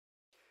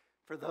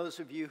For those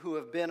of you who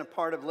have been a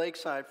part of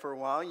Lakeside for a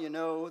while, you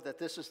know that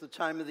this is the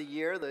time of the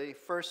year, the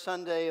first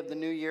Sunday of the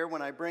new year,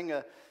 when I bring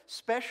a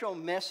special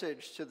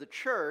message to the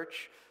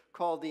church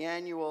called the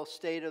annual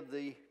State of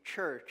the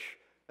Church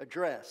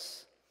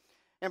Address.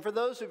 And for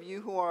those of you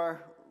who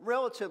are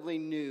relatively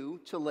new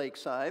to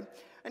Lakeside,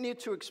 I need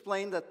to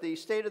explain that the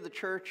State of the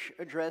Church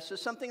Address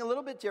is something a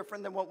little bit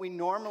different than what we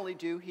normally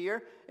do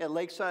here at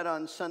Lakeside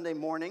on Sunday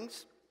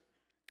mornings.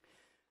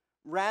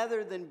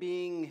 Rather than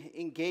being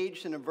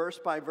engaged in a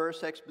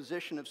verse-by-verse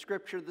exposition of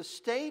Scripture, the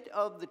State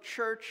of the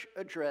Church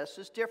Address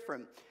is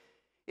different.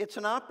 It's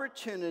an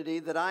opportunity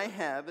that I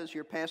have as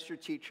your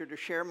pastor-teacher to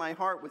share my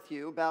heart with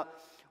you about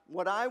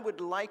what I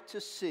would like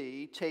to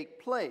see take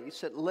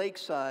place at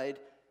Lakeside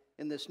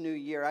in this new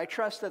year. I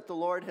trust that the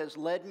Lord has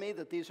led me,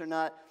 that these are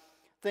not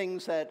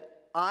things that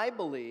I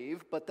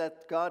believe, but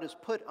that God has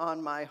put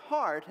on my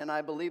heart, and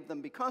I believe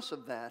them because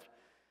of that.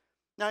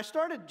 Now, I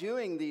started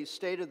doing these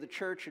State of the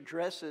Church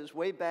addresses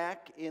way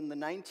back in the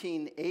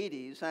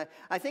 1980s.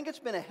 I think it's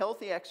been a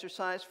healthy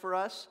exercise for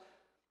us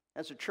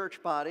as a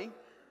church body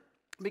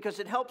because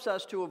it helps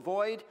us to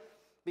avoid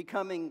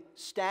becoming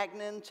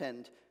stagnant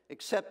and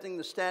accepting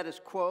the status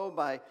quo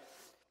by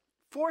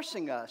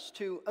forcing us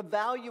to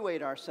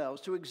evaluate ourselves,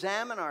 to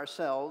examine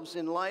ourselves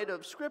in light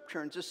of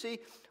Scripture and to see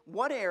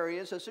what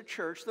areas as a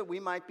church that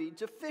we might be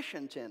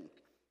deficient in.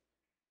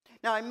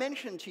 Now, I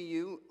mentioned to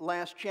you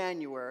last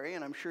January,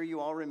 and I'm sure you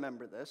all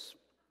remember this,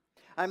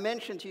 I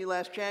mentioned to you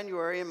last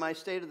January in my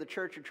State of the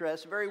Church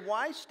address a very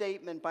wise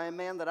statement by a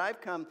man that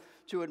I've come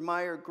to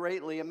admire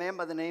greatly, a man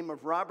by the name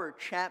of Robert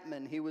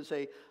Chapman. He was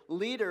a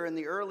leader in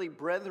the early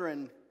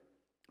Brethren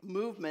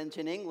movement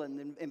in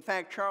England. In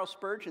fact, Charles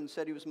Spurgeon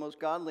said he was the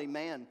most godly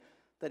man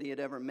that he had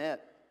ever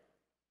met.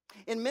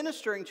 In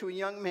ministering to a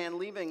young man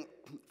leaving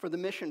for the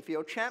mission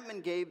field,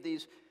 Chapman gave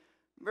these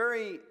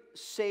very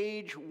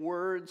sage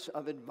words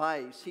of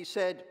advice. He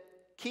said,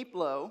 keep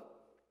low,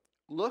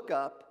 look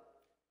up,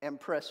 and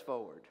press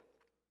forward.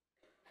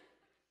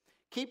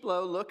 Keep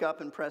low, look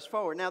up, and press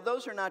forward. Now,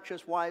 those are not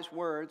just wise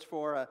words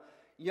for a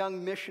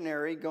young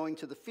missionary going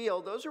to the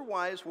field. Those are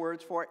wise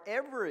words for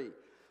every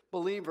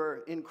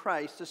believer in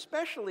Christ,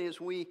 especially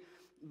as we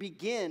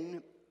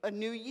begin a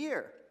new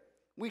year.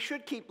 We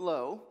should keep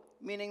low,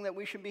 meaning that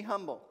we should be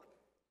humble.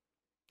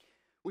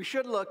 We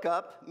should look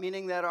up,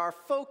 meaning that our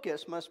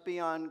focus must be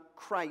on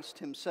Christ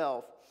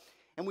himself.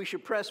 And we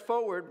should press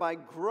forward by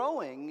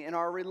growing in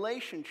our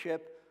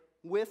relationship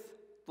with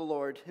the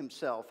Lord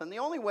himself. And the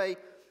only way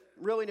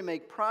really to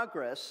make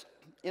progress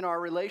in our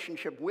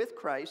relationship with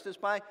Christ is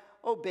by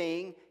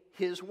obeying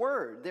his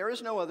word. There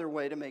is no other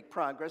way to make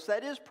progress.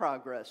 That is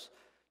progress,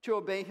 to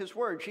obey his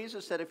word.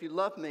 Jesus said, if you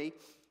love me,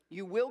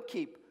 you will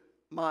keep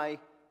my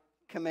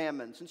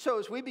commandments. And so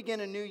as we begin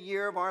a new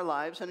year of our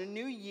lives and a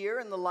new year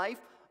in the life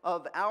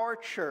of our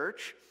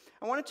church,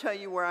 I want to tell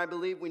you where I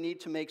believe we need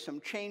to make some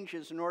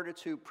changes in order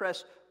to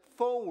press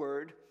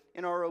forward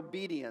in our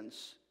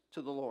obedience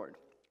to the Lord.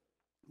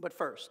 But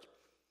first,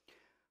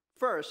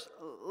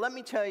 let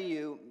me tell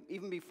you,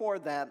 even before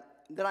that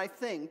I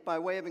think, by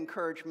way of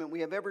encouragement,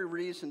 we have every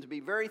reason to be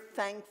very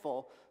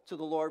thankful to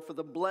the Lord for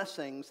the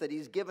blessings that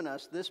he's given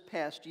us this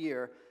past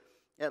year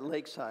at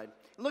Lakeside.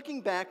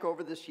 Looking back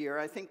over this year,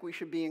 I think we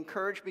should be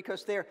encouraged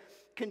because there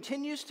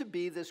continues to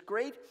be this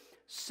great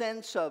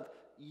sense of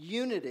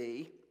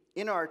unity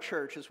in our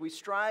church as we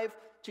strive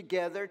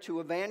together to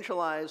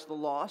evangelize the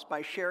lost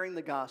by sharing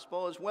the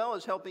gospel, as well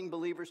as helping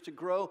believers to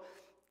grow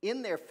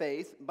in their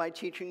faith by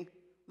teaching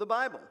the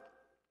Bible.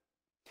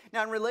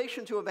 Now, in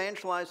relation to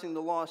evangelizing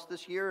the lost,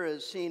 this year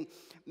has seen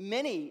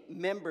many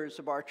members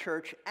of our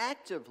church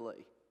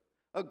actively,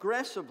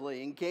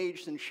 aggressively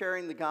engaged in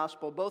sharing the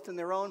gospel, both in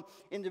their own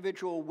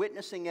individual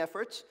witnessing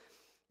efforts,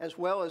 as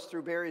well as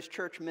through various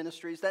church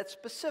ministries that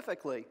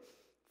specifically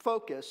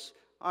focus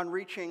on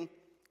reaching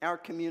our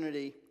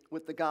community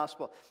with the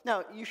gospel.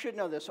 Now, you should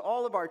know this.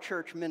 All of our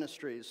church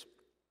ministries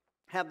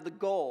have the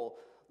goal,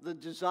 the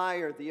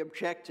desire, the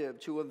objective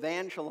to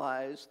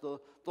evangelize the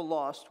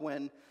lost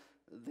when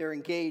they're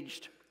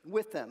engaged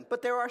with them.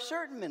 But there are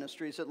certain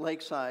ministries at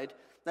Lakeside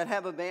that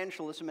have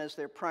evangelism as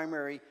their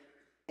primary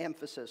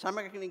emphasis. I'm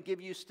not going to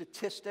give you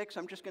statistics.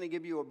 I'm just going to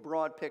give you a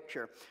broad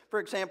picture. For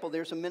example,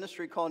 there's a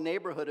ministry called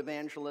Neighborhood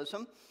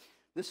Evangelism.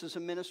 This is a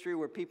ministry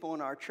where people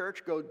in our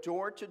church go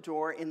door to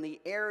door in the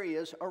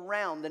areas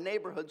around, the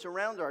neighborhoods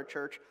around our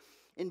church,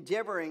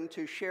 endeavoring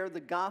to share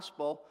the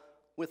gospel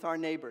with our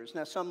neighbors.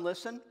 Now, some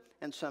listen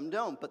and some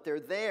don't, but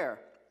they're there,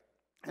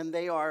 and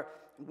they are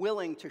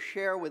willing to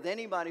share with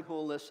anybody who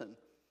will listen.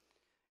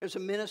 There's a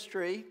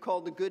ministry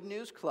called the Good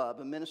News Club,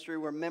 a ministry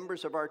where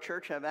members of our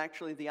church have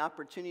actually the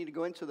opportunity to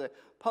go into the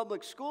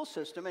public school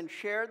system and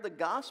share the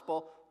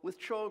gospel with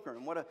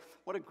children. What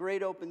a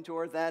great open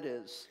door that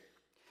is.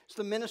 It's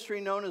the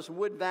ministry known as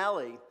Wood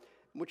Valley,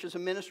 which is a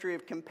ministry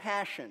of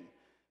compassion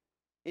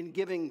in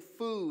giving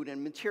food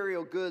and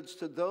material goods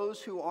to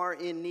those who are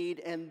in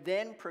need and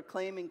then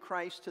proclaiming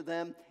Christ to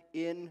them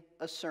in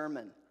a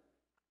sermon.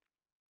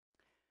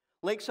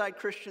 Lakeside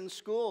Christian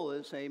School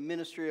is a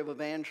ministry of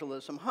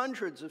evangelism.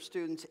 Hundreds of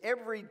students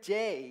every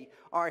day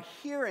are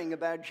hearing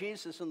about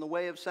Jesus and the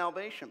way of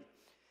salvation.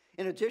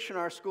 In addition,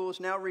 our school is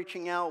now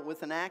reaching out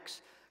with an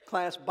Acts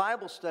class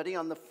Bible study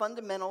on the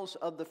fundamentals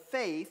of the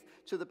faith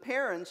to the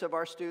parents of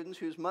our students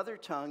whose mother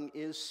tongue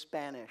is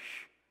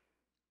Spanish.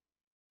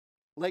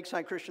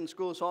 Lakeside Christian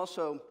School has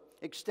also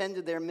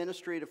extended their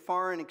ministry to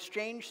foreign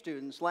exchange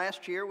students.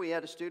 Last year, we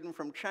had a student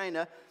from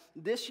China.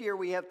 This year,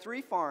 we have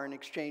 3 foreign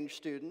exchange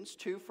students,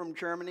 2 from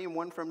Germany and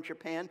 1 from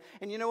Japan.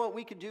 And you know what?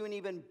 We could do an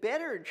even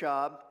better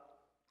job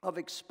of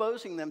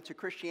exposing them to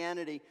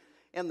Christianity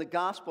and the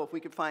gospel if we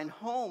could find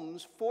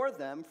homes for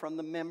them from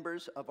the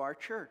members of our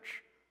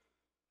church.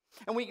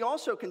 And we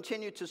also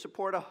continue to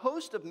support a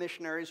host of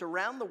missionaries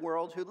around the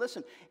world who,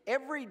 listen,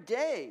 every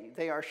day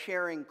they are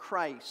sharing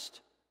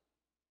Christ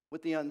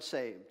with the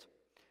unsaved.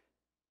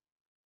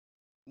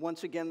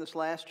 Once again, this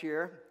last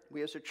year,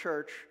 we as a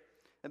church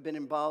have been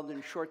involved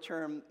in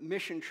short-term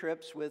mission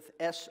trips with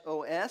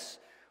SOS,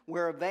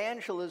 where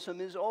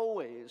evangelism is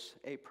always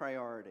a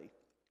priority.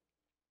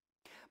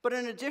 But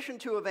in addition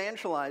to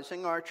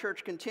evangelizing, our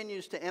church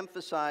continues to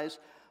emphasize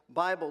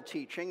Bible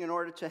teaching in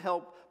order to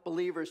help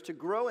believers to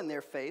grow in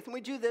their faith. And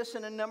we do this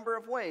in a number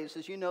of ways.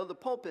 As you know, the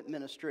pulpit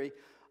ministry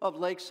of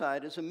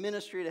Lakeside is a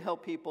ministry to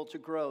help people to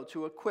grow,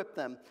 to equip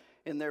them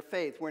in their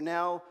faith. We're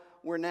now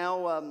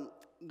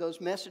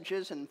those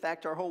messages, and in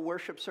fact, our whole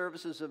worship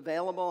service is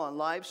available on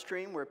live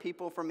stream where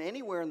people from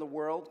anywhere in the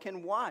world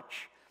can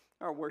watch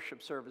our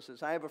worship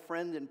services. I have a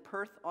friend in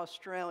Perth,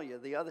 Australia,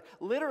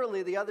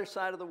 literally the other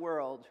side of the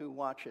world, who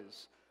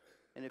watches.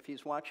 And if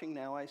he's watching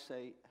now, I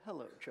say,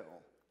 hello,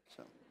 Joel.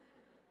 So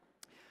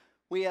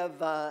we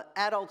have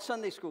adult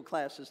Sunday school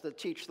classes that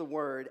teach the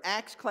Word,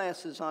 Acts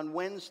classes on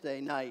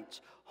Wednesday nights,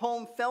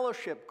 home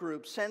fellowship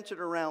groups centered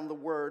around the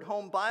Word,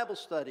 home Bible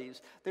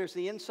studies. There's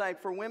the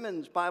Insight for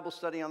Women's Bible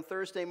study on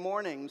Thursday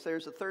mornings.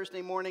 There's a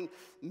Thursday morning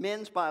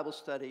men's Bible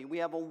study. We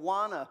have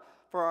Awana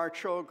for our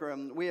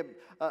children. We have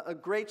a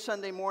great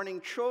Sunday morning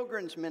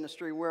children's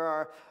ministry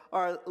where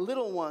our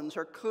little ones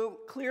are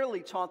clearly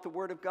taught the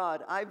Word of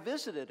God. I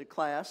visited a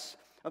class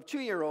of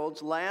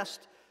 2-year-olds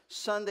last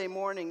Sunday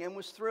morning and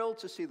was thrilled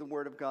to see the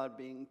Word of God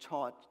being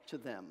taught to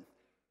them.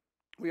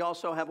 We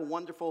also have a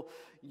wonderful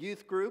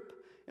youth group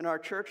in our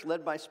church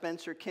led by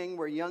Spencer King,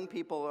 where young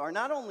people are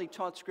not only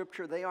taught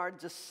Scripture, they are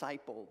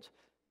discipled.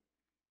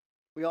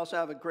 We also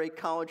have a great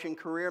college and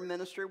career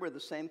ministry where the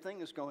same thing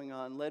is going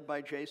on, led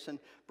by Jason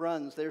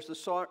Bruns. There's the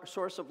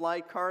Source of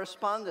Light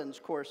correspondence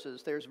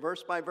courses. There's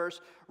verse-by-verse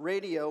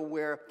radio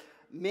where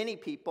many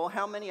people,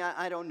 how many,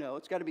 I don't know,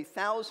 it's got to be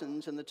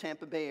thousands in the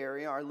Tampa Bay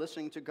area, are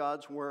listening to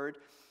God's Word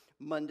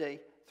Monday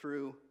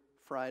through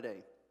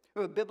Friday.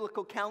 We have a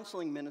biblical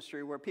counseling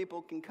ministry where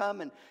people can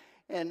come and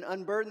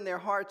unburden their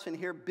hearts and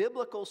hear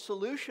biblical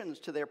solutions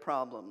to their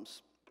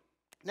problems.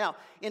 Now,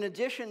 in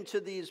addition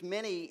to these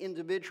many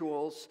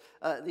individuals,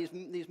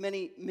 these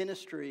many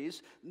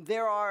ministries,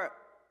 there are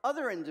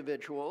other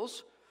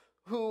individuals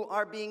who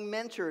are being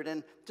mentored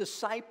and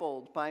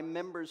discipled by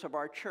members of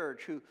our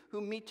church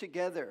who meet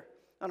together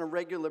on a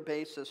regular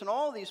basis. And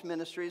all these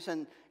ministries,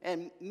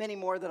 and many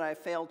more that I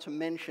failed to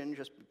mention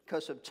just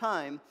because of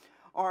time,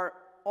 are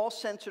all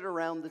centered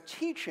around the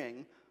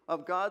teaching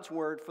of God's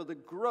Word for the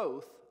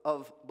growth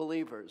of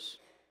believers.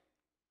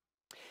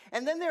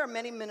 And then there are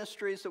many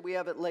ministries that we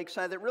have at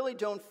Lakeside that really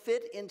don't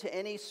fit into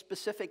any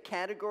specific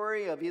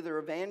category of either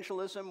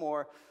evangelism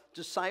or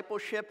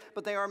discipleship,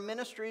 but they are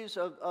ministries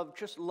of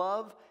just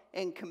love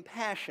and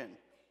compassion.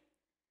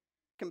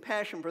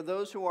 Compassion for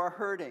those who are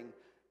hurting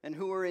and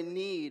who are in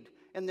need.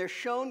 And they're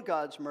shown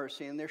God's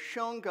mercy and they're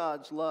shown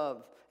God's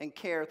love and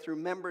care through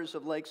members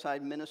of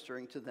Lakeside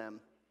ministering to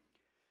them.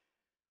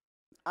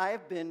 I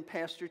have been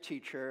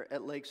pastor-teacher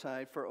at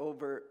Lakeside for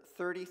over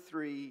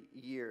 33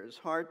 years.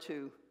 Hard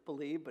to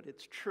believe, but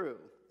it's true.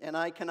 And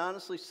I can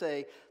honestly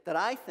say that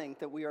I think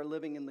that we are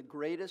living in the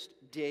greatest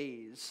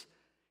days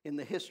in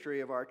the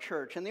history of our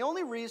church. And the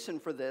only reason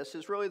for this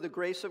is really the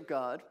grace of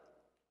God,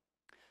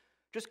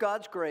 just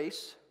God's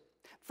grace.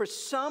 For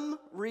some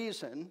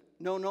reason,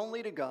 known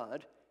only to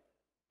God,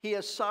 He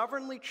has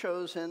sovereignly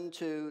chosen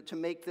to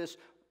make this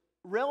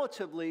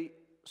relatively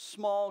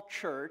small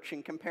church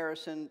in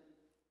comparison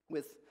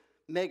with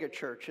mega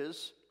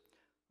churches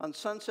on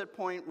Sunset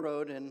Point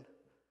Road in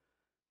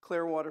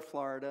Clearwater,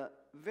 Florida,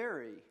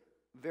 very,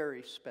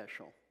 very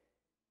special.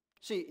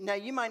 See, now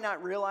you might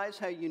not realize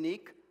how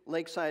unique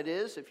Lakeside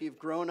is if you've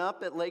grown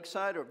up at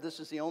Lakeside or if this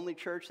is the only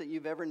church that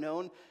you've ever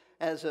known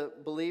as a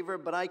believer,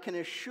 but I can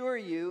assure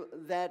you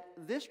that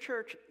this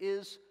church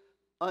is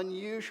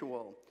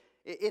unusual.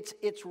 It's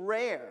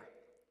rare.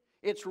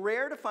 It's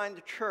rare to find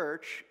a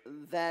church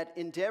that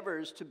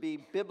endeavors to be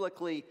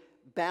biblically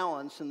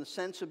balanced in the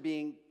sense of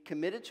being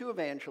committed to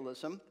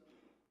evangelism,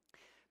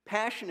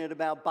 passionate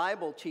about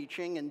Bible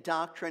teaching and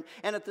doctrine,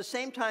 and at the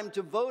same time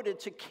devoted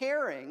to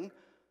caring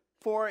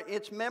for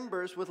its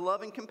members with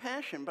love and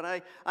compassion.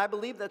 But I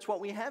believe that's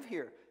what we have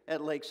here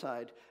at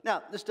Lakeside.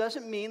 Now, this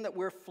doesn't mean that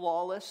we're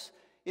flawless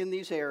in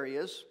these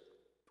areas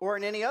or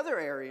in any other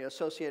area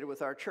associated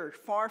with our church.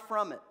 Far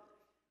from it.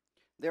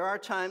 There are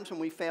times when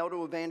we fail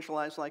to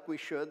evangelize like we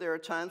should. There are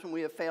times when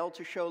we have failed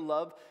to show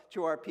love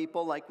to our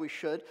people like we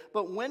should.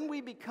 But when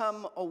we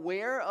become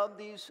aware of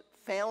these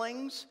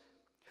failings,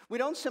 we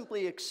don't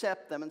simply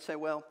accept them and say,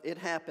 well, it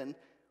happened.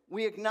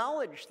 We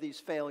acknowledge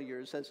these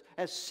failures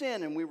as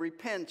sin, and we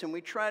repent, and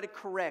we try to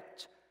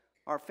correct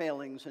our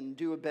failings and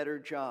do a better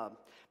job.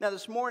 Now,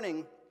 this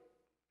morning,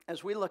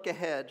 as we look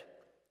ahead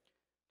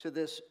to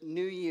this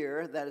new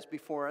year that is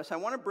before us, I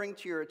want to bring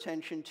to your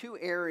attention two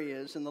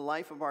areas in the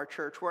life of our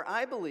church where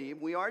I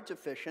believe we are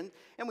deficient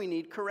and we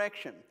need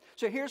correction.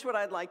 So here's what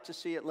I'd like to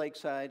see at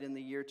Lakeside in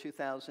the year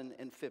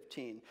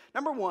 2015.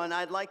 Number one,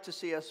 I'd like to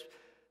see us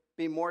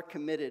be more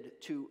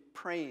committed to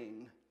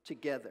praying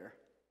together.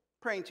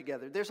 Praying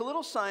together. There's a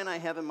little sign I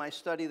have in my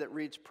study that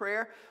reads,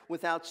 "Prayer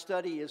without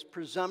study is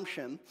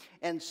presumption,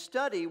 and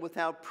study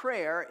without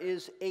prayer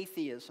is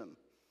atheism."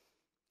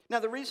 Now,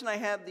 the reason I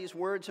have these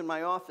words in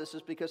my office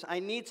is because I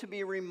need to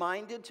be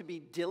reminded to be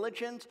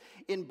diligent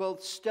in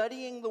both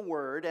studying the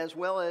Word as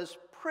well as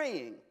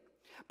praying.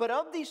 But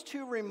of these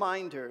two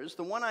reminders,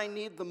 the one I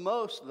need the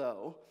most,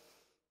 though,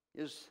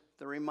 is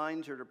the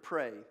reminder to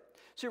pray.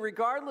 See,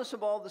 regardless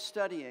of all the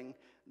studying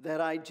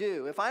that I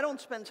do, if I don't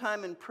spend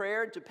time in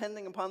prayer,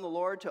 depending upon the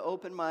Lord to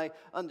open my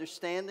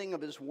understanding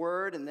of His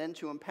Word and then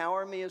to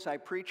empower me as I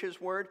preach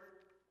His Word,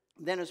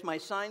 then, as my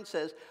sign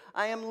says,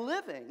 I am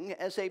living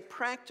as a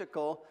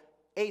practical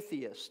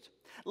atheist.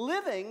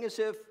 Living as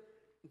if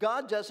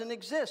God doesn't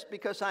exist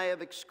because I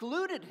have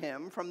excluded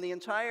Him from the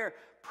entire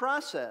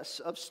process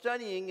of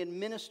studying and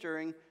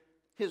ministering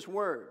His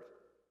Word.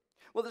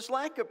 Well, this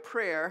lack of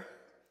prayer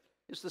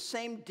is the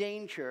same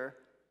danger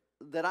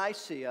that I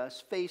see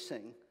us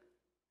facing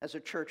as a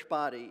church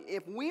body.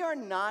 If we are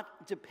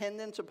not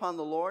dependent upon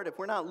the Lord, if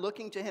we're not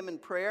looking to Him in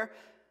prayer,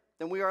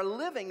 then we are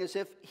living as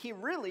if He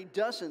really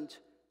doesn't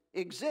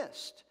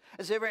exist.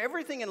 As if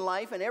everything in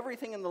life and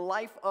everything in the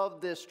life of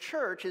this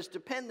church is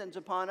dependent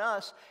upon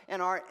us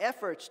and our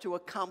efforts to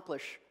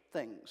accomplish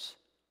things.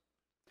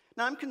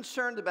 Now, I'm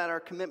concerned about our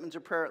commitment to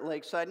prayer at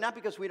Lakeside, not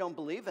because we don't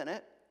believe in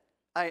it.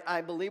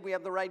 I believe we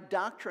have the right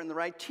doctrine, the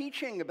right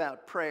teaching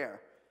about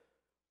prayer.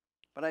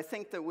 But I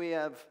think that we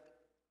have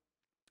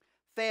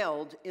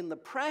failed in the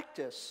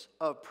practice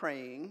of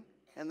praying,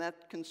 and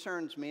that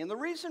concerns me. And the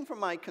reason for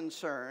my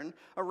concern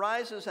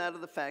arises out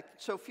of the fact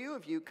that so few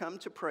of you come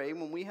to pray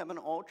when we have an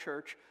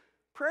all-church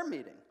prayer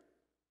meeting.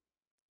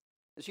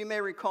 As you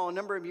may recall, a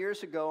number of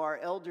years ago, our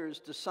elders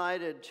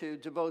decided to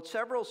devote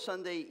several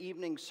Sunday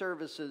evening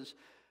services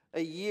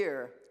a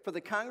year for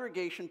the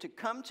congregation to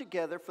come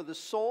together for the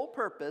sole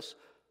purpose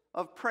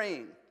of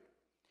praying.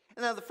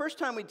 And now, the first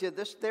time we did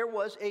this, there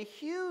was a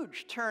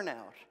huge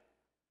turnout.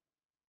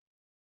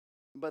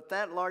 But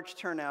that large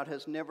turnout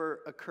has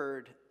never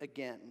occurred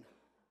again.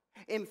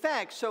 In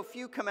fact, so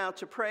few come out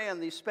to pray on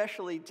these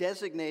specially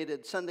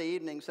designated Sunday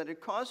evenings that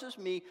it causes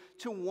me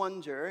to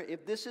wonder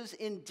if this is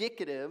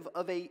indicative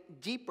of a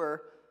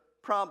deeper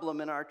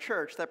problem in our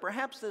church, that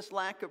perhaps this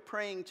lack of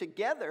praying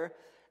together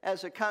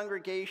as a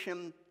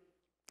congregation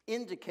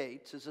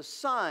indicates is a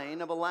sign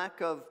of a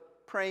lack of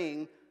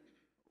praying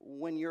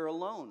when you're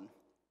alone.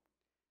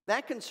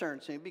 That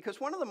concerns me because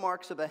one of the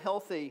marks of a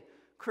healthy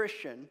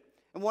Christian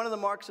and one of the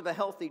marks of a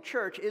healthy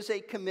church is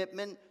a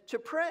commitment to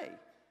pray.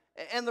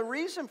 And the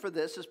reason for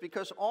this is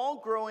because all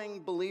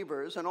growing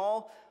believers and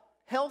all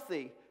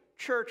healthy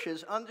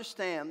churches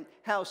understand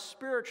how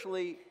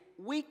spiritually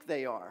weak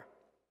they are,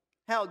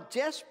 how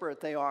desperate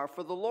they are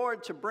for the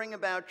Lord to bring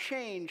about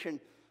change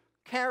and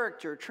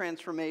character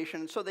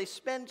transformation. So they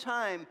spend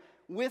time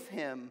with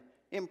Him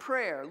in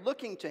prayer,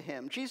 looking to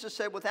Him. Jesus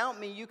said, "Without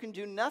me, you can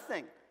do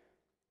nothing,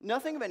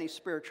 nothing of any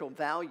spiritual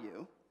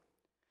value."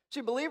 See,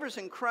 believers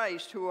in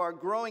Christ who are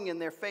growing in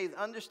their faith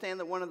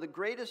understand that one of the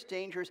greatest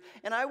dangers,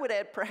 and I would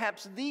add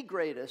perhaps the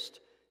greatest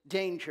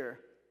danger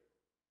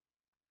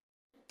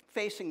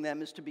facing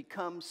them, is to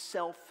become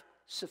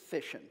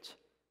self-sufficient.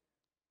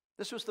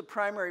 This was the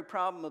primary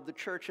problem of the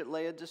church at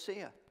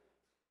Laodicea.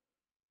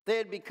 They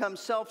had become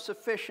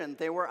self-sufficient.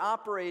 They were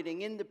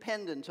operating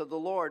independent of the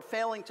Lord,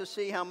 failing to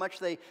see how much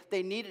they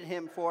needed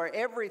Him for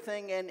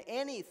everything and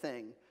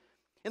anything.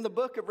 In the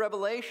book of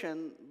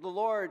Revelation, the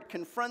Lord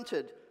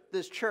confronted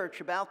this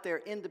church about their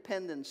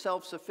independent,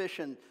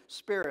 self-sufficient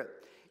spirit.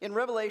 In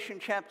Revelation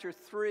chapter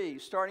 3,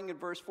 starting at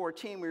verse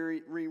 14,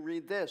 we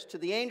read this: "To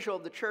the angel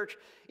of the church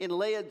in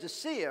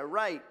Laodicea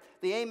write,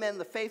 the Amen,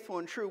 the faithful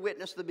and true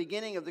witness, the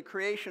beginning of the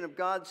creation of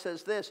God,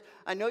 says this: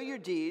 I know your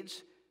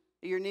deeds.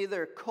 You're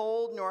neither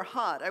cold nor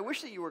hot. I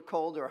wish that you were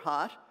cold or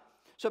hot.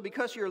 So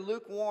because you're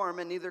lukewarm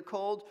and neither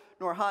cold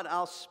nor hot,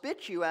 I'll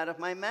spit you out of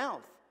my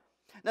mouth."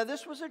 Now,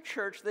 this was a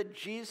church that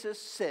Jesus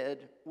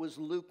said was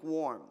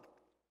lukewarm,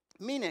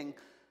 meaning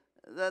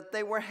that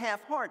they were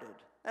half-hearted.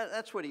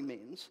 That's what He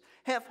means.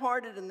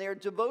 Half-hearted in their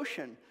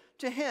devotion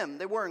to Him.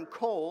 They weren't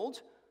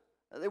cold.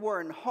 They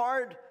weren't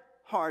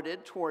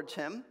hard-hearted towards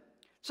Him.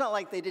 It's not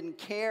like they didn't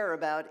care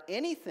about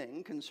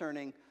anything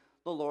concerning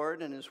the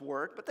Lord and His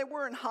work, but they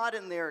weren't hot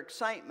in their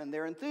excitement,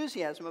 their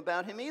enthusiasm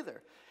about Him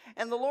either.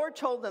 And the Lord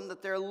told them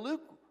that their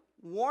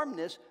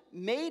lukewarmness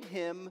made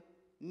Him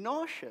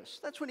nauseous.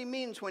 That's what he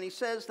means when he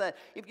says that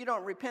if you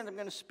don't repent, I'm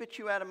going to spit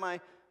you out of my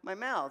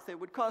mouth. It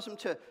would cause him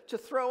to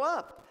throw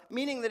up,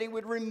 meaning that he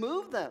would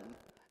remove them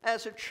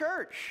as a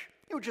church.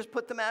 He would just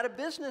put them out of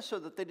business so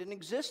that they didn't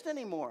exist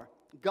anymore.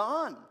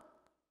 Gone.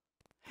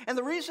 And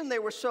the reason they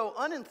were so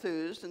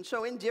unenthused and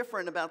so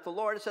indifferent about the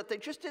Lord is that they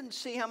just didn't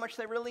see how much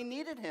they really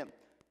needed him.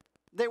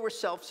 They were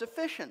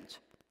self-sufficient.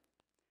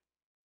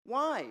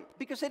 Why?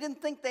 Because they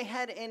didn't think they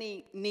had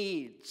any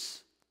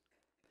needs.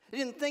 They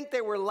didn't think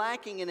they were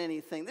lacking in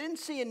anything. They didn't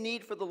see a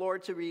need for the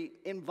Lord to be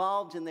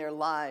involved in their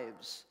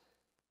lives.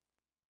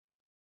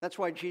 That's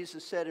why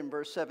Jesus said in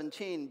verse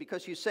 17,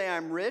 because you say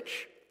I'm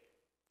rich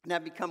and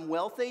have become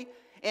wealthy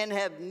and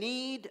have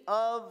need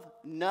of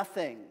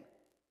nothing.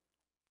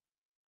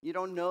 You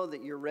don't know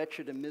that you're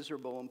wretched and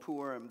miserable and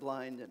poor and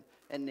blind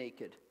and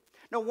naked.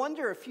 No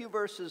wonder a few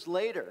verses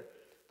later,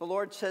 the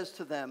Lord says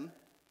to them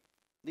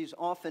these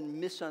often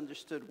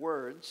misunderstood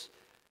words,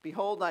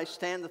 behold, I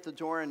stand at the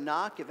door and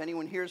knock. If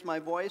anyone hears my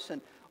voice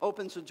and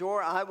opens the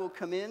door, I will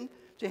come in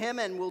to him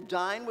and will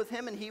dine with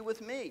him and he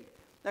with me.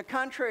 Now,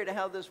 contrary to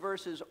how this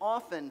verse is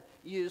often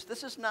used,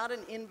 this is not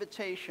an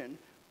invitation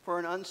for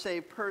an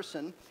unsaved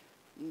person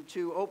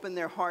to open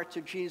their heart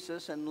to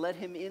Jesus and let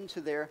him into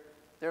their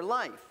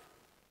life.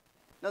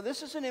 Now,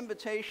 this is an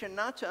invitation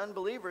not to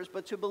unbelievers,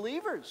 but to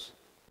believers.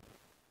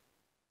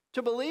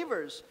 To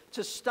believers,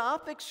 to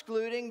stop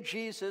excluding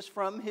Jesus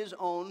from his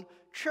own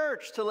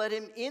church, to let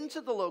him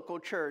into the local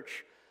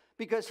church,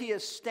 because he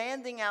is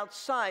standing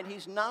outside.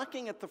 He's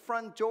knocking at the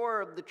front door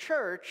of the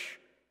church,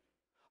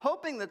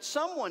 hoping that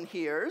someone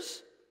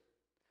hears,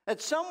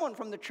 that someone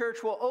from the church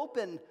will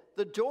open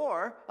the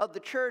door of the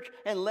church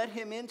and let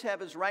him in to have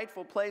his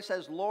rightful place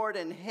as Lord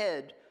and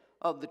head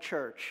of the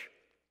church.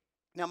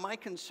 Now, my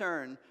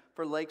concern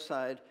for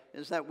Lakeside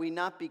is that we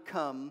not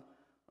become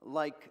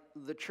like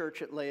the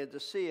church at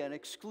Laodicea and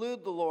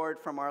exclude the Lord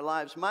from our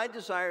lives. My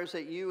desire is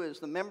that you, as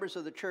the members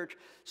of the church,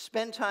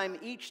 spend time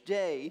each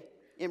day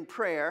in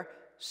prayer,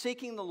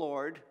 seeking the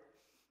Lord,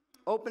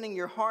 opening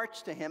your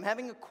hearts to him,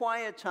 having a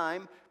quiet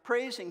time,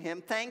 praising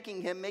him,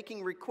 thanking him,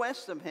 making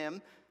requests of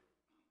him.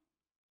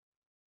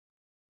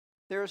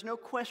 There is no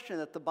question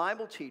that the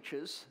Bible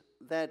teaches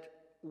that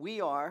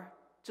we are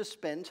to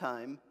spend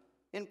time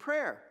in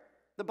prayer.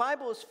 The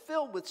Bible is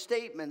filled with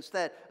statements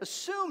that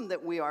assume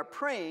that we are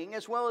praying,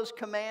 as well as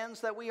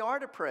commands that we are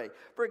to pray.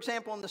 For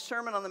example, in the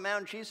Sermon on the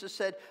Mount, Jesus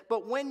said,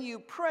 but when you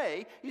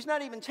pray, he's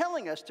not even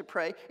telling us to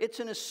pray. It's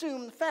an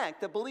assumed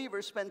fact that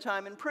believers spend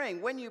time in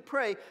praying. When you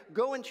pray,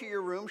 go into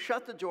your room,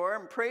 shut the door,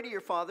 and pray to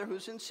your Father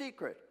who's in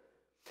secret.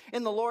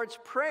 In the Lord's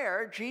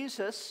Prayer,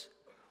 Jesus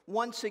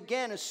once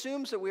again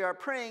assumes that we are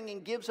praying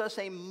and gives us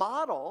a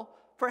model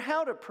for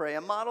how to pray,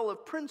 a model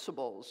of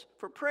principles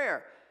for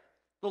prayer.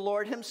 The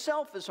Lord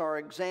himself is our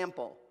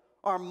example,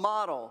 our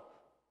model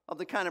of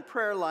the kind of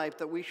prayer life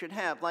that we should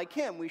have. Like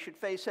him, we should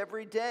face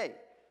every day,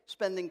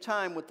 spending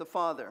time with the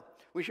Father.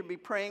 We should be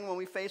praying when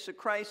we face a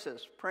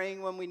crisis,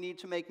 praying when we need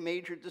to make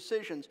major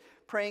decisions,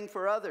 praying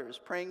for others,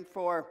 praying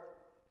for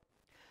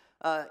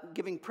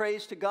giving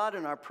praise to God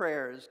in our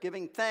prayers,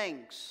 giving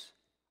thanks,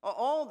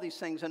 all of these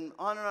things, and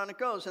on it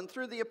goes. And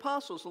through the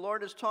apostles, the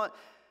Lord has taught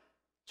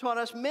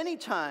us many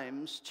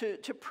times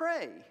to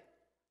pray.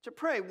 To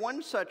pray.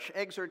 One such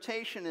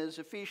exhortation is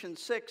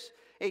Ephesians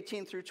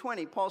 6:18 through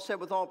 20. Paul said,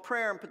 with all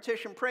prayer and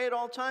petition, pray at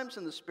all times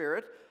in the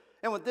Spirit,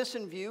 and with this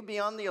in view, be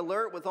on the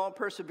alert with all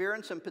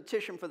perseverance and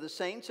petition for the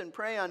saints, and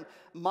pray on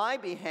my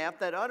behalf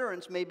that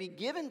utterance may be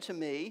given to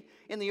me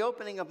in the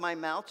opening of my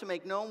mouth to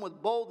make known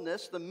with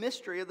boldness the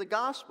mystery of the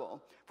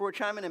gospel, for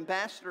which I'm an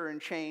ambassador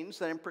in chains,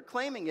 that in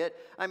proclaiming it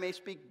I may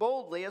speak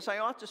boldly as I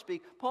ought to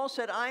speak. Paul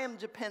said, I am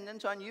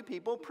dependent on you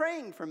people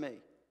praying for me.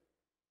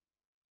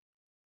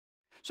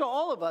 So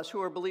all of us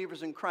who are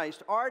believers in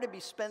Christ are to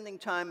be spending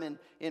time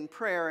in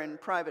prayer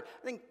and private.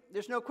 I think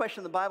there's no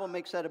question the Bible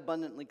makes that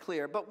abundantly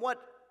clear. But what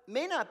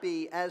may not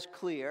be as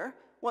clear,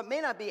 what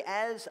may not be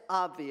as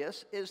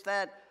obvious, is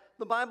that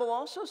the Bible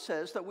also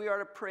says that we are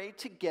to pray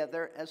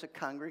together as a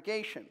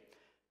congregation.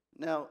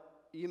 Now,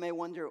 you may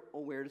wonder,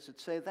 well, where does it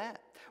say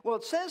that? Well,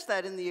 it says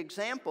that in the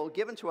example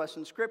given to us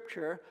in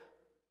Scripture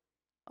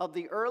of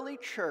the early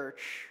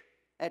church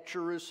at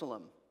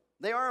Jerusalem.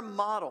 They are a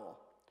model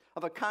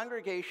of a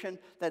congregation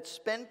that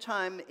spent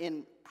time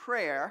in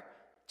prayer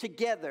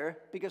together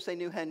because they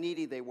knew how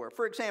needy they were.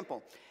 For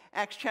example,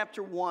 Acts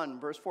chapter 1,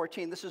 verse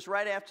 14. This is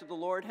right after the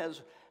Lord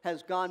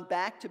has gone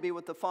back to be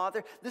with the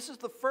Father. This is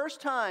the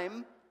first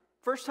time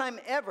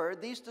ever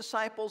these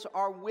disciples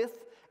are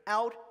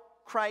without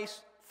Christ's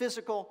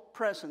physical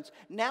presence.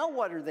 Now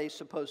what are they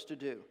supposed to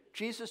do?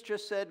 Jesus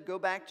just said, go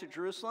back to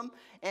Jerusalem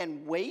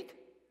and wait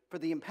for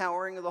the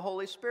empowering of the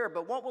Holy Spirit.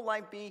 But what will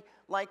life be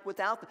like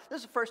without them?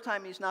 This is the first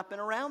time he's not been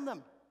around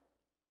them.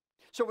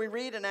 So we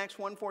read in Acts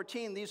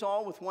 1:14, these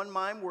all with one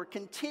mind were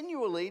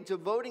continually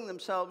devoting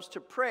themselves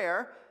to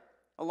prayer,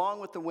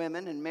 along with the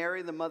women and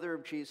Mary, the mother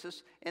of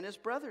Jesus, and his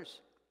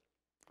brothers.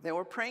 They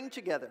were praying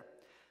together.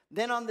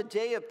 Then on the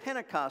day of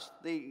Pentecost,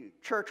 the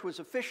church was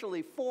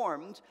officially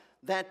formed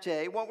that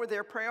day. What were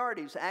their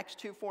priorities? Acts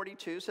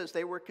 2:42 says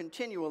they were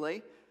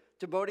continually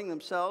devoting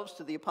themselves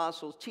to the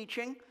apostles'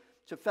 teaching,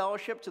 to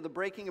fellowship, to the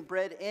breaking of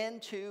bread,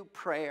 and to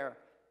prayer.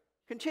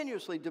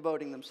 Continuously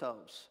devoting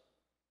themselves.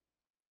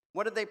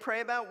 What did they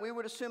pray about? We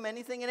would assume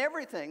anything and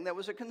everything that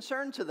was a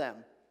concern to them.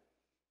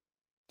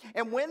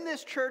 And when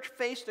this church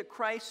faced a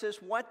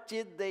crisis, what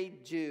did they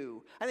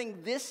do? I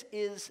think this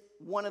is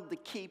one of the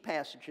key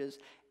passages.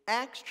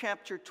 Acts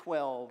chapter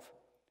 12,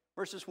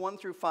 verses 1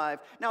 through 5.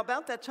 Now,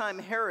 about that time,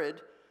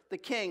 Herod, the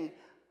king,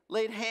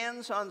 laid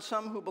hands on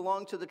some who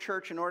belonged to the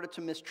church in order to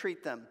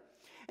mistreat them.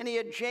 And he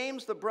had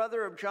James, the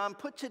brother of John,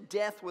 put to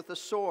death with a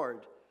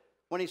sword.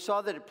 When he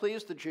saw that it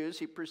pleased the Jews,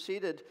 he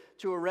proceeded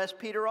to arrest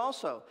Peter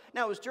also.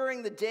 Now, it was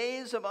during the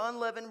days of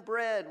unleavened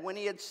bread. When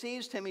he had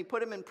seized him, he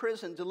put him in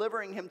prison,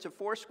 delivering him to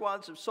 4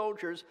 squads of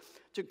soldiers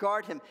to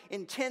guard him,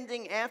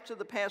 intending after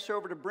the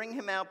Passover to bring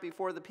him out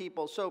before the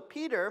people. So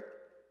Peter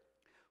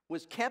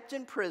was kept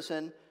in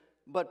prison,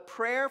 but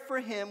prayer for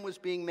him was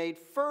being made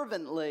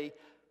fervently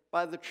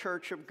by the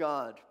church of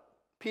God.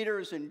 Peter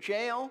is in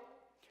jail.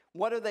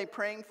 What are they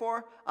praying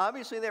for?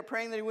 Obviously, they're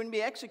praying that he wouldn't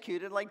be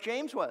executed like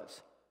James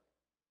was.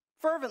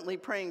 Fervently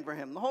praying for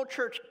him. The whole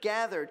church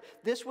gathered.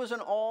 This was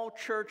an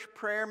all-church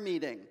prayer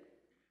meeting.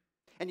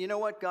 And you know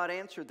what? God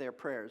answered their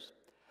prayers.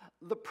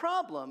 The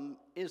problem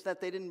is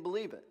that they didn't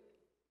believe it.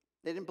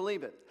 They didn't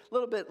believe it. A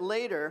little bit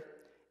later,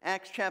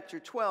 Acts chapter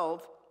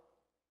 12,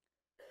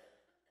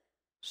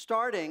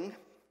 starting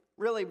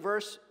really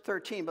verse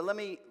 13. But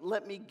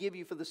let me give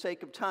you, for the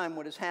sake of time,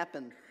 what has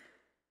happened.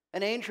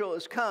 An angel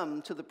has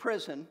come to the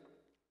prison,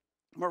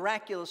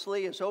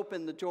 miraculously has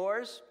opened the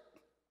doors.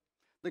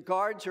 The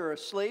guards are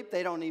asleep.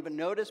 They don't even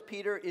notice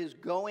Peter is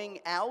going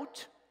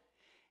out.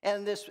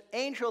 And this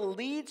angel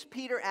leads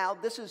Peter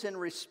out. This is in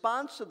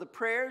response to the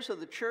prayers of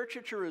the church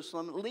at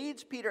Jerusalem.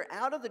 Leads Peter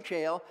out of the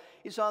jail.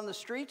 He's on the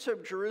streets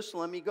of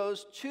Jerusalem. He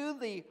goes to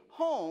the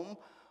home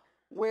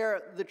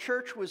where the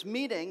church was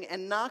meeting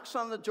and knocks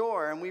on the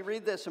door. And we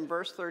read this in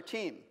verse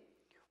 13.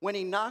 When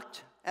he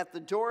knocked at the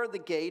door of the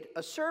gate,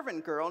 a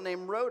servant girl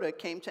named Rhoda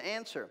came to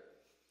answer.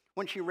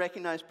 When she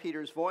recognized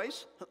Peter's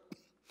voice,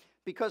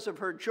 because of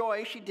her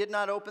joy, she did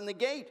not open the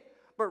gate,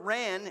 but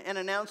ran and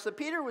announced that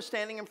Peter was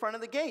standing in front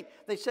of the gate.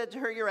 They said to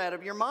her, "You're out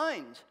of your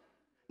mind."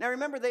 Now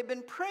remember, they've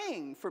been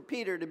praying for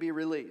Peter to be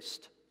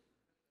released.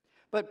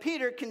 But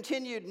Peter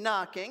continued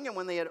knocking, and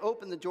when they had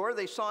opened the door,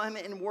 they saw him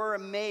and were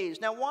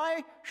amazed. Now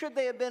why should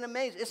they have been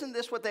amazed? Isn't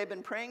this what they've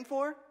been praying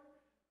for?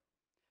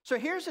 So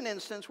here's an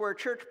instance where a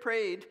church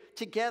prayed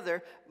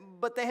together,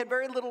 but they had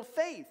very little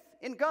faith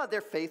in God.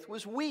 Their faith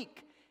was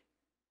weak.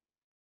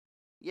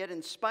 Yet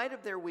in spite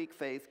of their weak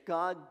faith,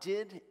 God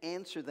did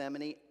answer them,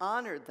 and he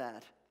honored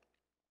that.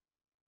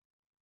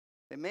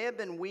 They may have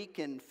been weak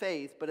in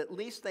faith, but at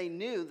least they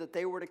knew that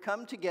they were to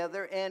come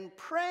together and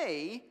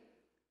pray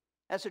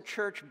as a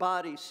church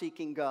body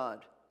seeking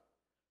God.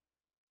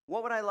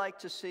 What would I like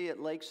to see at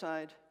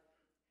Lakeside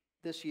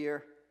this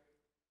year?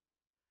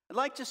 I'd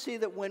like to see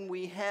that when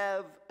we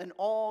have an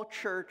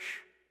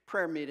all-church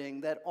prayer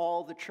meeting, that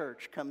all the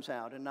church comes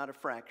out and not a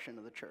fraction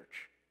of the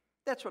church.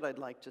 That's what I'd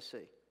like to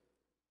see.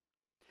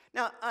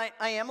 Now, I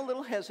am a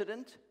little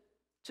hesitant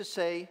to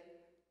say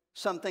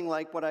something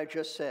like what I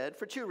just said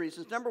for 2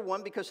 reasons. Number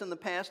one, because in the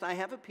past I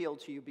have appealed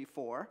to you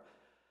before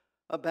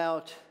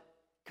about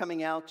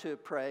coming out to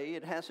pray.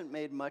 It hasn't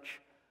made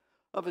much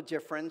of a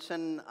difference,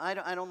 and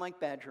I don't like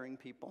badgering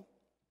people.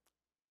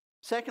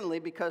 Secondly,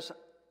 because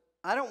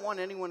I don't want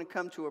anyone to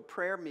come to a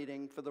prayer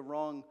meeting for the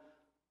wrong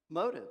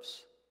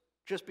motives,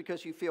 just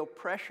because you feel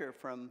pressure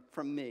from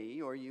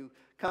me, or you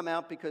come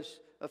out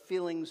because of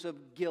feelings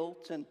of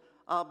guilt and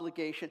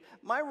obligation.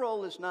 My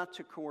role is not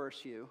to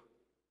coerce you,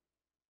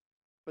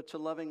 but to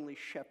lovingly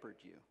shepherd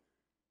you.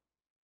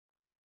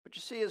 But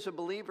you see, as a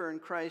believer in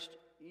Christ,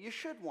 you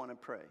should want to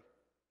pray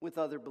with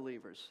other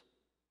believers.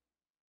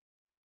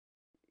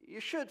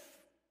 You should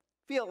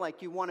feel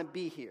like you want to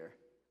be here.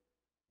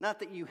 Not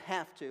that you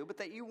have to, but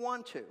that you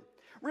want to.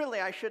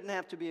 Really, I shouldn't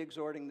have to be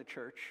exhorting the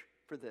church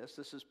for this.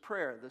 This is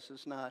prayer. This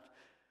is not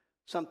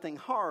something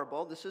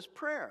horrible. This is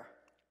prayer.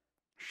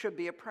 Should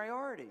be a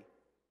priority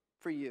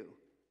for you.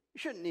 You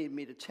shouldn't need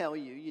me to tell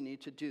you you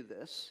need to do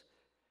this.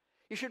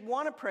 You should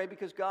want to pray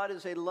because God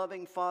is a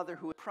loving Father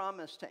who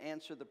promised to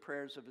answer the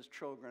prayers of his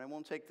children. I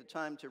won't take the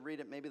time to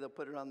read it. Maybe they'll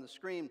put it on the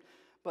screen.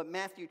 But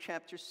Matthew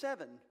chapter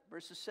 7,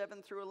 verses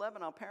 7 through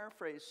 11, I'll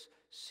paraphrase.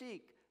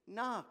 Seek,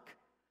 knock,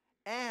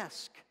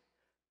 ask.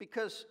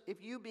 Because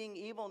if you, being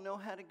evil, know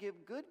how to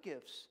give good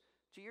gifts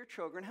to your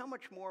children, how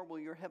much more will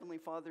your heavenly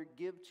Father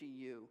give to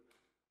you?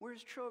 We're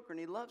his children.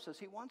 He loves us.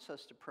 He wants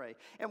us to pray.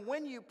 And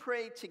when you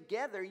pray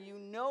together, you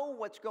know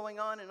what's going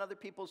on in other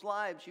people's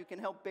lives. You can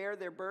help bear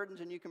their burdens,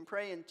 and you can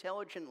pray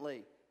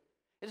intelligently.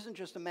 It isn't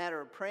just a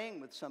matter of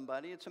praying with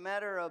somebody. It's a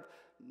matter of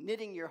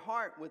knitting your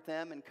heart with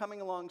them and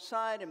coming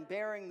alongside and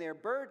bearing their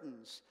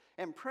burdens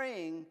and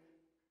praying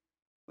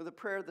with a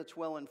prayer that's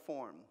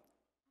well-informed.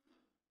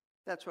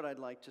 That's what I'd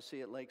like to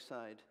see at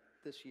Lakeside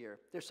this year.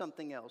 There's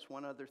something else,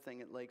 one other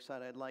thing at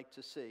Lakeside I'd like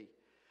to see.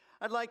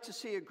 I'd like to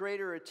see a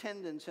greater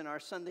attendance in our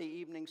Sunday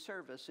evening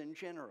service in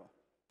general.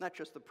 Not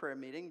just the prayer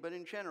meeting, but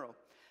in general.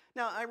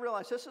 Now, I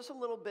realize this is a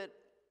little bit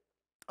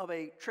of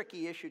a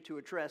tricky issue to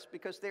address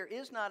because there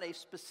is not a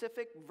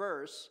specific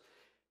verse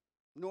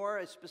nor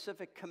a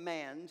specific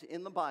command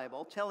in the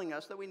Bible telling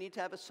us that we need to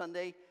have a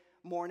Sunday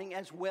morning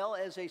as well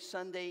as a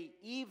Sunday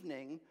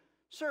evening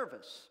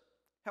service.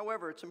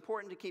 However, it's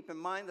important to keep in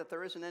mind that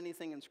there isn't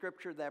anything in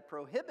Scripture that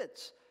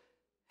prohibits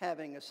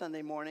having a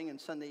Sunday morning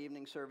and Sunday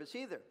evening service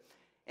either.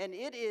 And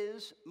it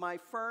is my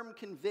firm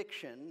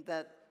conviction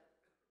that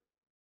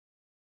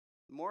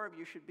more of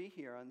you should be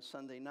here on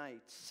Sunday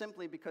nights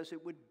simply because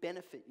it would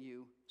benefit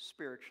you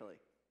spiritually.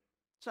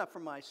 It's not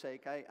for my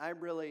sake. I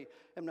really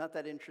am not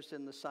that interested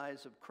in the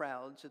size of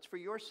crowds. It's for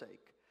your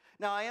sake.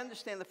 Now, I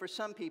understand that for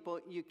some people,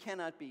 you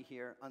cannot be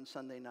here on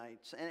Sunday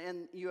nights,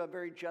 and you have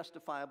very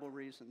justifiable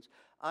reasons.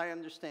 I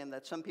understand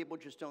that some people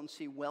just don't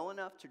see well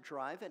enough to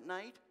drive at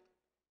night.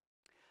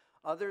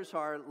 Others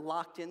are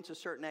locked into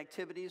certain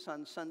activities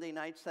on Sunday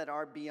nights that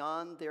are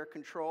beyond their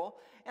control.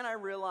 And I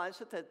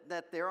realize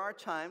that there are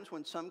times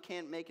when some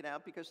can't make it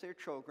out because their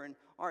children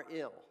are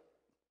ill.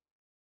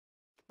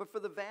 But for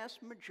the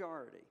vast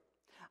majority,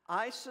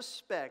 I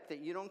suspect that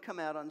you don't come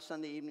out on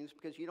Sunday evenings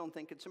because you don't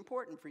think it's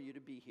important for you to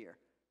be here.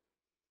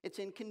 It's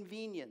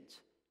inconvenient.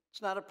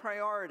 It's not a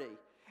priority.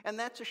 And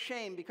that's a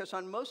shame because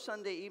on most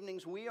Sunday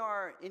evenings, we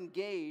are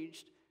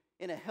engaged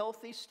in a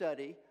healthy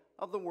study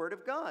of the Word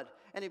of God.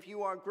 And if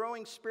you are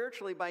growing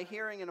spiritually by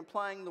hearing and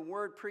applying the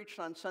Word preached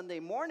on Sunday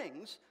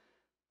mornings,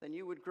 then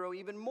you would grow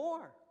even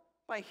more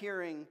by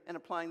hearing and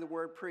applying the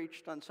Word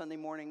preached on Sunday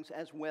mornings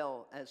as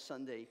well as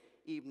Sunday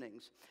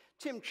evenings.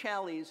 Tim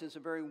Challies is a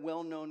very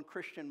well-known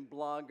Christian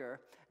blogger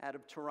out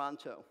of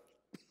Toronto.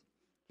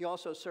 He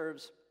also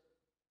serves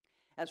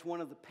as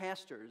one of the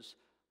pastors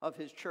of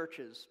his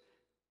churches.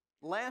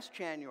 Last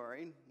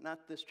January,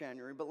 not this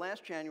January, but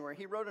last January,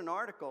 he wrote an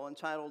article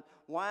entitled,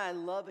 "Why I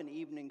Love an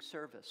Evening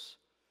Service."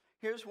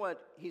 Here's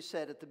what he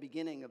said at the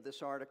beginning of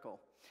this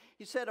article.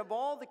 He said, "Of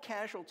all the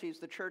casualties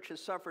the church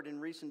has suffered in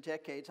recent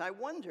decades, I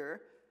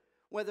wonder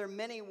whether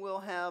many will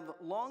have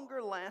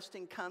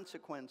longer-lasting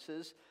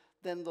consequences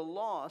than the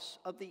loss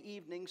of the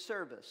evening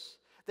service.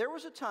 There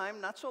was a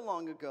time not so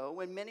long ago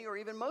when many or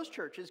even most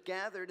churches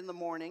gathered in the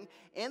morning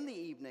and the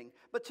evening,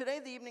 but today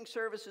the evening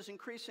service is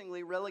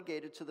increasingly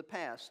relegated to the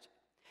past.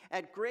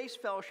 At Grace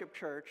Fellowship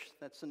Church,"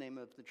 that's the name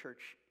of the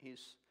church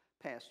he's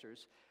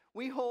pastors,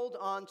 "we hold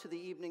on to the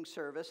evening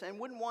service and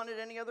wouldn't want it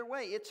any other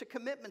way. It's a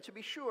commitment, to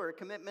be sure, a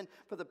commitment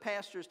for the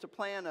pastors to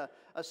plan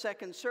a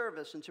second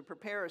service and to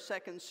prepare a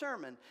second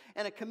sermon,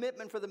 and a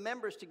commitment for the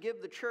members to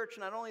give the church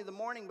not only the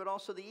morning but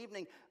also the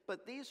evening.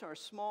 But these are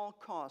small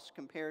costs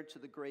compared to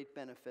the great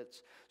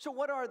benefits." So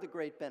what are the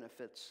great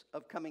benefits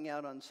of coming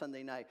out on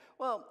Sunday night?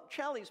 Well,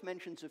 Challies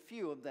mentions a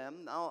few of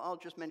them. I'll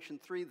just mention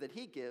three that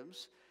he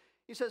gives.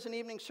 He says an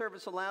evening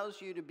service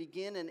allows you to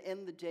begin and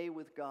end the day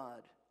with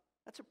God.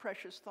 That's a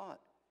precious thought.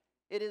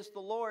 It is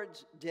the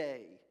Lord's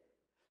day.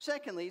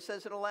 Secondly, he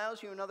says it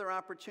allows you another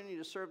opportunity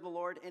to serve the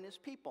Lord and his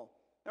people.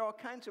 There are all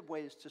kinds of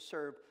ways to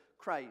serve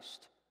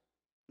Christ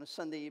in a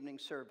Sunday evening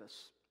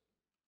service.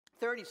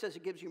 Third, he says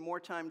it gives you more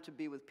time to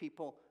be with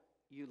people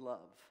you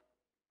love.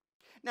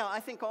 Now,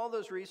 I think all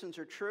those reasons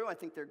are true. I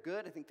think they're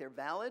good. I think they're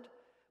valid.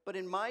 But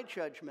in my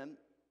judgment,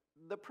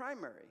 the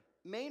primary,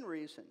 main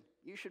reason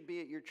you should be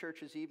at your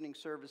church's evening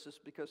service is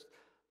because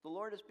the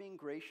Lord is being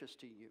gracious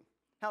to you.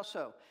 How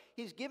so?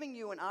 He's giving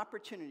you an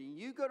opportunity.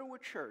 You go to a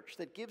church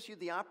that gives you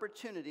the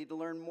opportunity to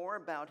learn more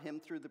about him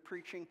through the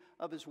preaching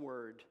of his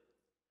word.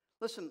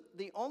 Listen,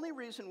 the only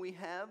reason we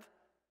have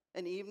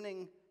an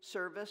evening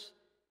service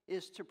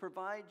is to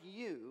provide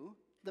you,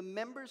 the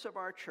members of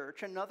our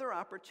church, another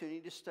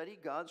opportunity to study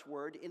God's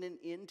word in an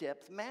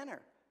in-depth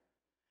manner.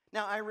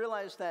 Now, I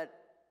realize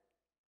that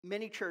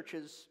many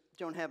churches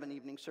don't have an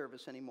evening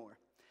service anymore.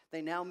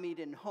 They now meet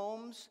in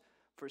homes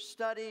for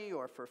study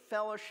or for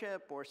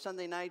fellowship, or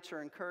Sunday nights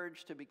are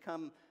encouraged to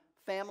become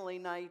family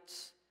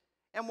nights.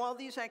 And while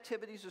these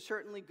activities are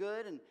certainly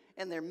good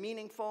and they're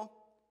meaningful,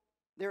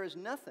 there is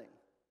nothing,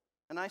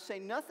 and I say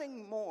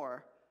nothing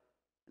more,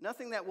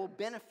 nothing that will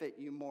benefit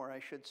you more, I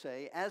should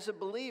say, as a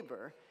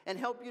believer and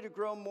help you to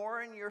grow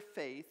more in your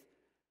faith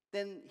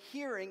than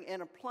hearing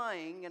and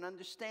applying and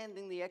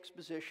understanding the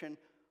exposition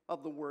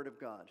of the Word of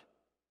God.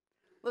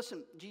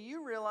 Listen, do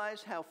you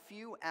realize how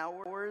few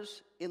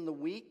hours in the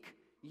week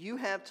you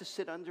have to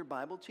sit under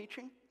Bible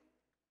teaching?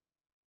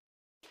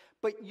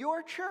 But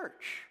your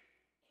church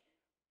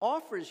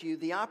offers you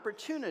the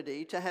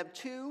opportunity to have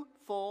 2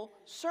 full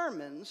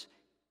sermons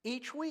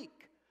each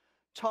week,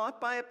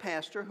 taught by a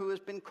pastor who has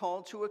been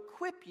called to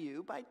equip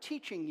you by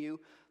teaching you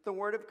the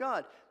Word of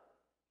God.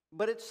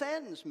 But it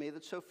saddens me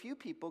that so few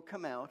people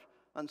come out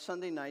on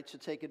Sunday nights to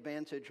take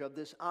advantage of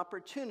this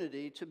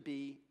opportunity to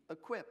be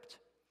equipped.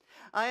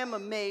 I am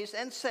amazed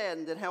and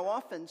saddened at how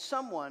often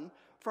someone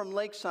from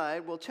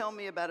Lakeside will tell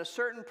me about a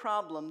certain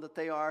problem that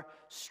they are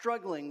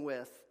struggling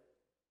with.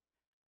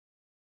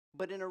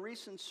 But in a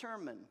recent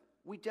sermon,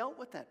 we dealt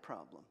with that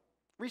problem.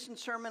 Recent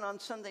sermon on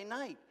Sunday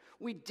night,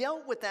 we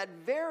dealt with that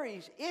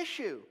very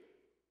issue.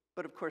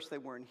 But of course, they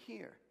weren't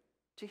here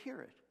to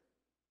hear it.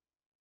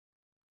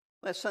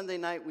 Last Sunday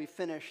night, we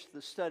finished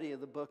the study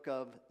of the book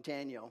of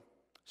Daniel.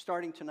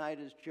 Starting tonight,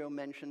 as Joe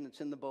mentioned,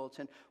 it's in the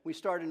bulletin, we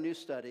start a new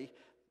study,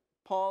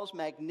 Paul's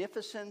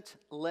magnificent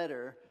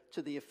letter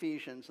to the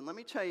Ephesians. And let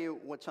me tell you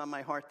what's on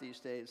my heart these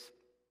days.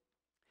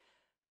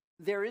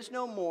 There is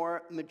no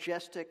more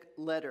majestic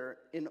letter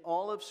in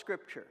all of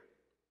Scripture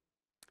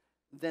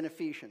than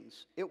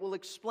Ephesians. It will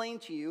explain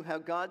to you how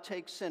God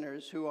takes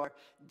sinners who are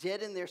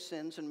dead in their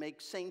sins and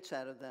makes saints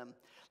out of them,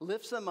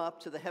 lifts them up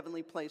to the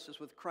heavenly places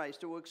with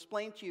Christ. It will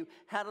explain to you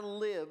how to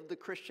live the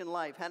Christian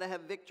life, how to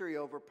have victory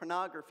over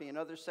pornography and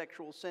other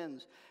sexual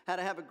sins, how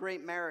to have a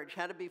great marriage,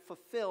 how to be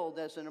fulfilled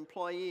as an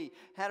employee,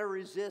 how to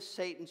resist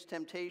Satan's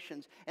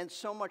temptations, and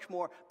so much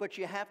more. But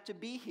you have to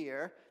be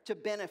here to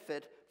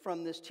benefit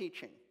from this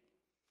teaching.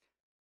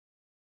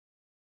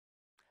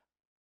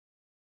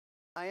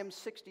 I am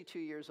 62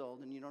 years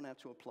old, and you don't have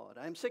to applaud.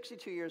 I am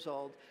 62 years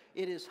old.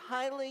 It is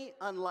highly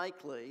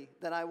unlikely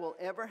that I will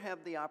ever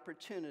have the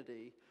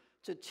opportunity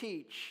to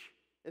teach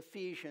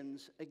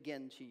Ephesians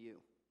again to you.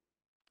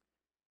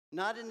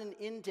 Not in an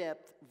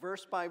in-depth,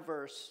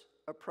 verse-by-verse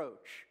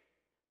approach.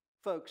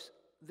 Folks,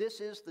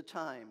 this is the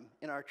time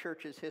in our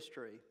church's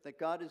history that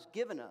God has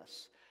given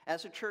us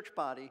as a church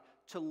body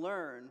to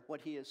learn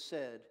what he has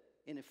said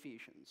in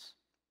Ephesians.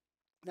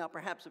 Now,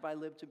 perhaps if I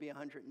live to be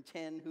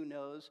 110, who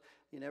knows?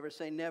 You never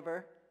say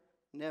never,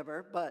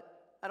 never, but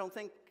I don't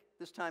think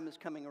this time is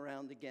coming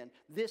around again.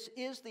 This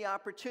is the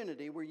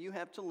opportunity where you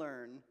have to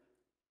learn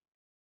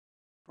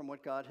from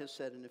what God has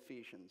said in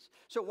Ephesians.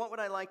 So what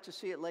would I like to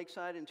see at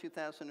Lakeside in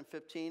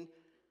 2015?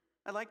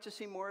 I'd like to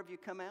see more of you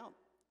come out.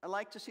 I'd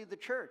like to see the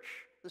church,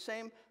 the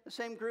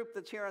same group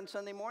that's here on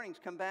Sunday mornings,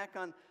 come back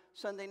on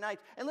Sunday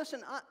nights. And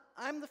listen,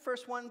 I'm the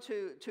first one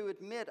to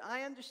admit,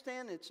 I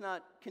understand it's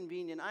not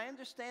convenient. I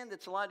understand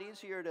it's a lot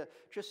easier to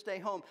just stay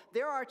home.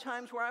 There are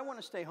times where I want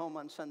to stay home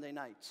on Sunday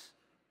nights.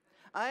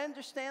 I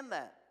understand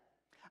that.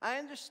 I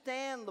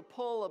understand the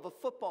pull of a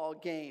football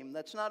game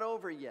that's not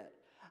over yet.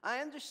 I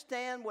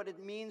understand what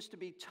it means to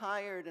be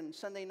tired, and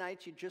Sunday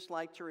nights you just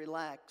like to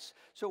relax.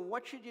 So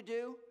what should you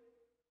do?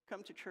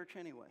 Come to church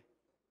anyway.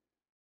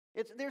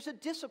 There's a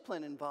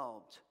discipline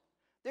involved.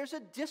 There's a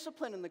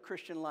discipline in the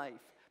Christian life.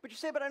 But you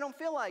say, but I don't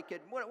feel like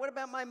it. What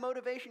about my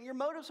motivation? Your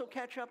motives will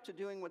catch up to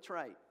doing what's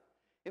right.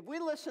 If we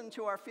listen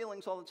to our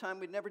feelings all the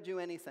time, we'd never do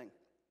anything.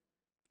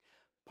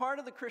 Part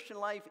of the Christian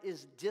life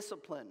is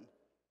discipline.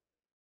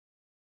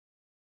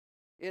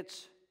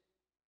 It's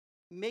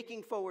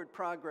making forward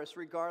progress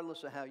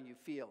regardless of how you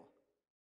feel.